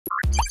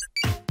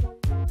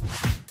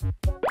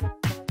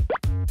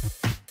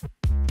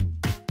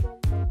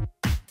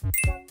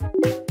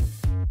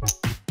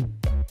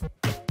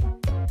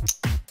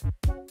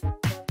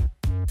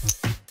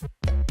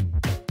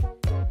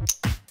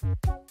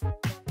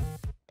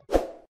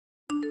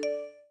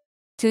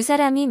두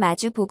사람이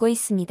마주 보고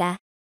있습니다.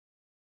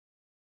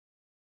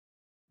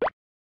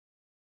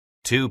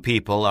 Two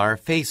people are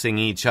facing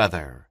each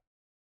other.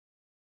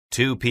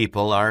 Two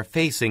people are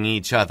facing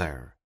each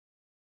other.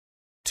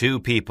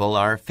 Two people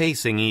are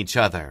facing each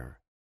other.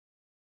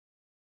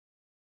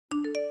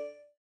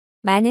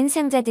 많은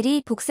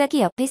상자들이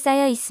복사기 옆에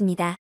쌓여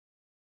있습니다.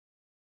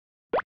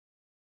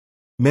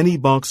 Many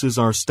boxes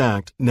are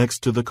stacked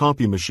next to the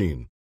copy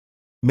machine.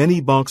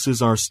 Many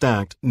boxes are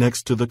stacked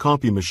next to the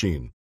copy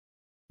machine.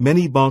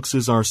 Many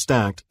boxes are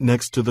stacked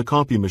next to the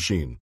copy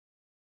machine.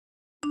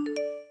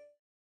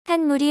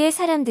 한 무리의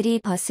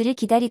사람들이 버스를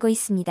기다리고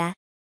있습니다.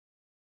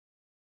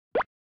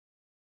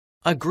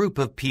 A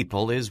group of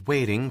people is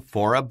waiting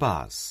for a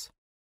bus.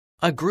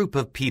 A group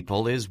of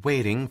people is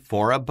waiting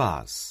for a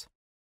bus.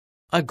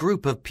 A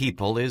group of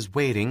people is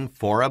waiting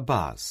for a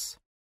bus.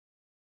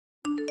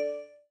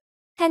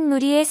 한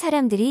무리의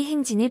사람들이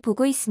행진을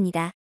보고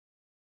있습니다.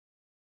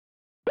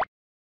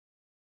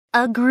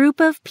 A group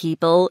of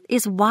people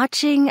is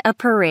watching a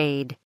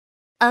parade.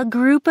 A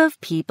group of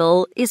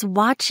people is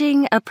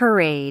watching a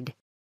parade.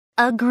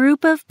 A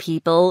group of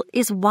people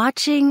is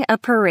watching a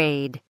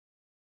parade.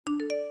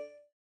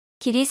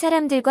 길이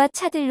사람들과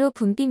차들로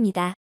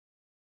붐빕니다.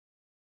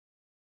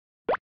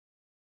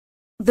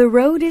 The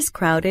road is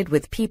crowded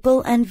with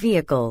people and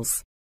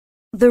vehicles.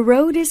 The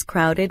road is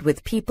crowded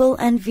with people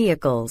and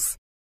vehicles.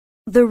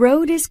 The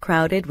road is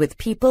crowded with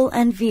people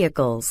and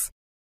vehicles.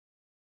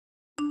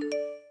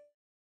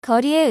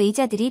 거리에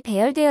의자들이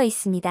배열되어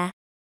있습니다.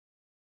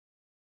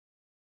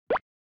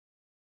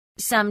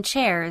 Some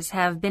chairs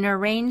have been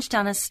arranged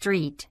on a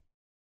street.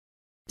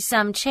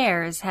 Some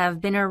chairs have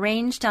been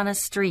arranged on a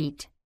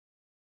street.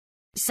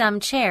 Some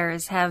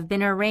chairs have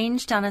been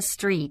arranged on a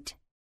street.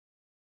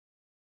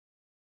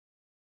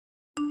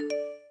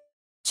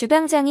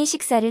 주방장이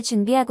식사를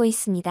준비하고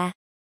있습니다.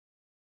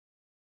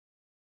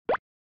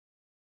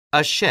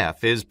 A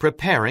chef is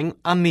preparing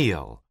a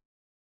meal.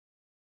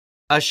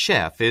 A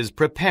chef is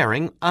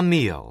preparing a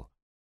meal.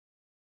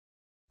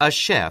 A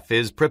chef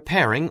is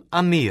preparing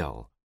a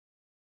meal.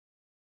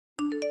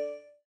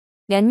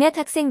 몇몇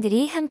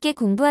학생들이 함께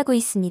공부하고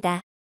있습니다.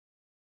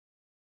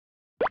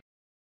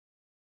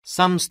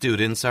 Some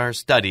students are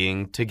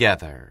studying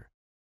together.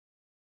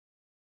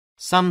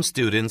 Some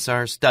students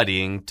are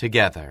studying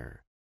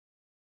together.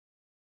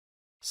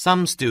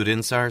 Some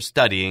students are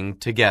studying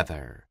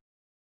together.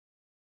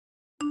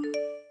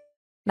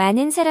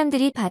 많은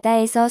사람들이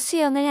바다에서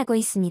수영을 하고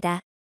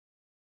있습니다.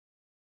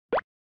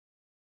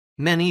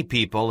 Many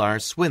people are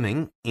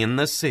swimming in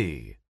the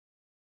sea.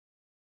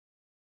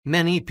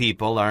 Many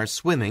people are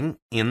swimming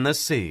in the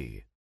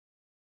sea.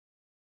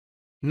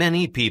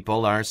 Many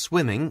people are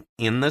swimming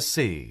in the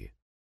sea.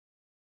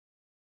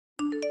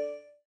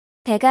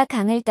 배가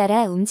강을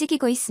따라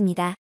움직이고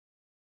있습니다.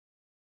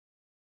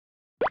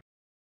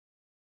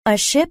 A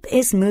ship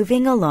is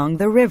moving along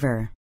the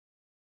river.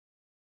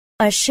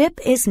 A ship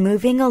is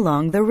moving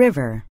along the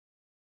river.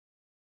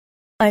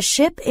 A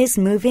ship is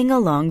moving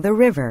along the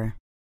river.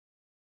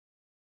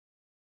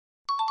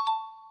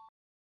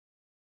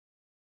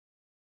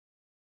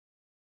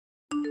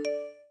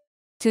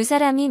 두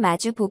사람이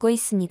마주 보고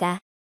있습니다.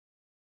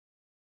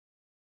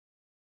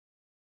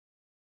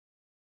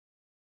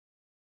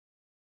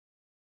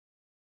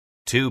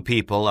 Two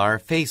people are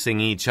facing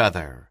each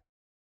other.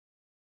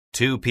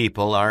 Two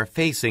people are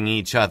facing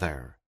each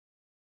other.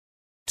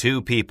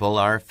 Two people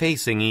are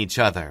facing each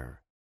other.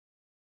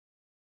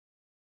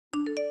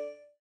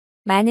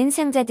 많은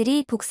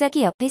상자들이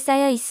복사기 옆에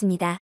쌓여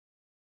있습니다.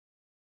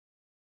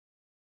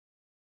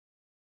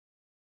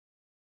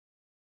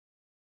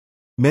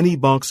 Many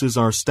boxes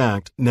are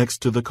stacked next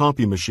to the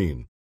copy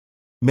machine.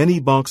 Many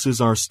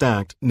boxes are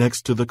stacked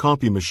next to the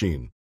copy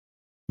machine.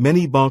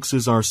 Many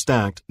boxes are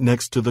stacked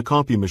next to the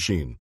copy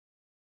machine.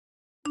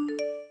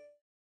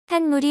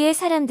 한 무리의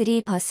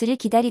사람들이 버스를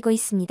기다리고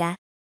있습니다.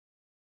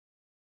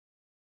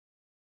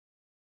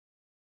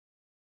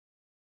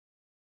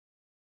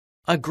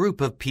 A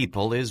group of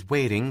people is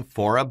waiting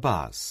for a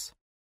bus.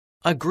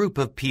 A group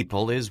of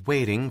people is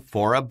waiting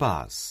for a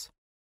bus.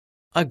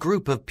 A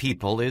group of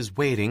people is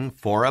waiting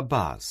for a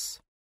bus.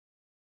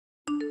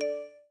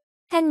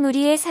 한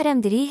무리의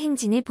사람들이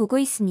행진을 보고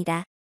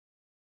있습니다.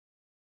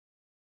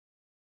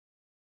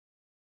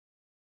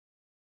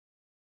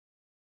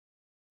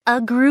 A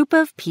group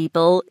of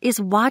people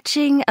is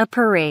watching a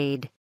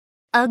parade.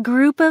 A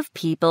group of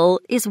people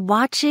is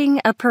watching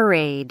a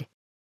parade.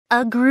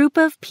 A group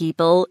of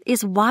people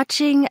is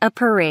watching a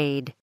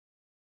parade.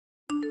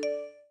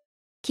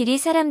 길이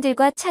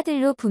사람들과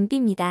차들로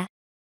붐빕니다.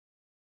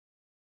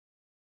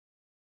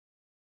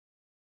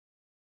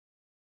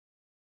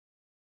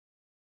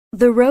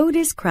 The road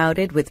is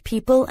crowded with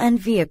people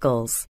and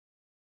vehicles.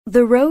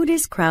 The road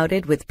is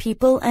crowded with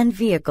people and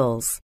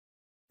vehicles.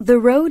 The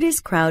road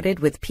is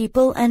crowded with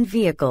people and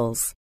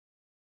vehicles.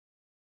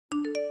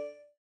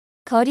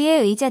 거리에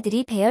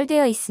의자들이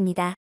배열되어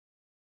있습니다.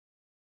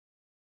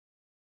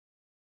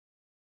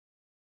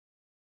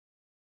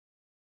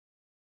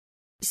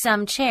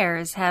 Some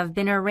chairs have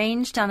been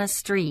arranged on a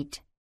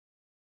street.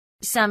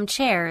 Some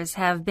chairs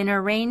have been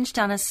arranged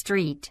on a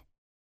street.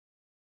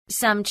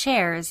 Some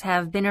chairs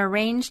have been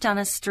arranged on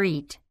a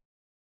street.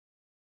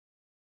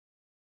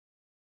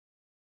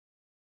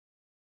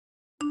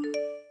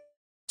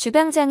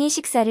 주방장이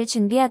식사를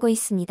준비하고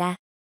있습니다.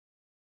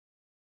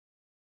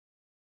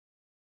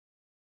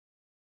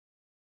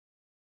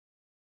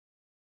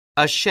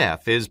 A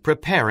chef is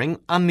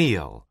preparing a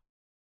meal.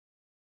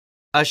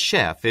 A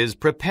chef is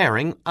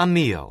preparing a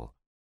meal.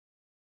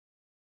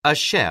 A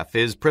chef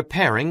is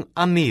preparing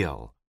a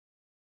meal.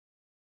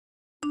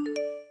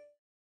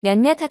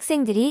 몇몇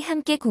학생들이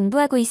함께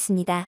공부하고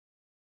있습니다.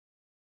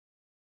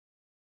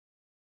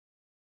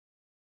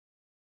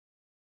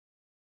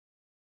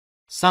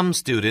 Some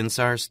students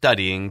are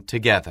studying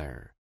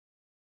together.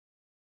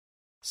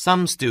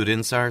 Some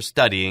students are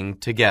studying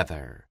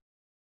together.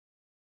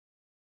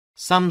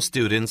 Some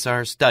students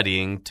are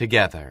studying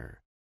together.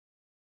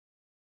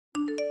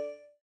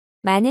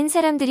 많은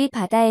사람들이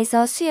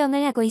바다에서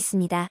수영을 하고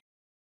있습니다.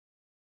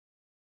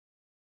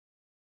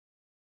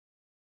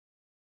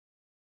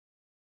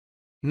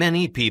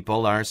 Many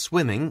people are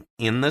swimming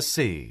in the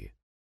sea.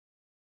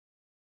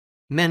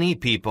 Many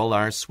people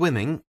are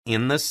swimming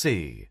in the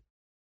sea.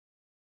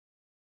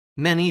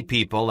 Many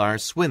people are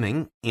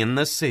swimming in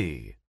the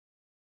sea.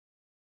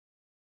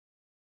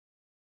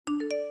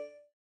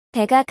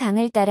 배가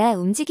강을 따라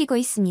움직이고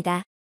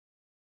있습니다.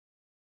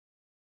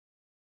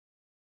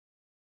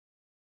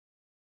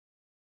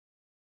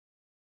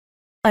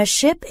 A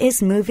ship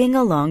is moving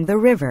along the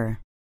river.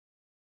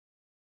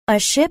 A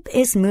ship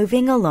is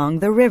moving along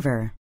the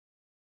river.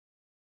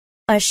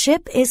 A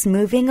ship is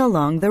moving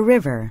along the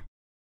river.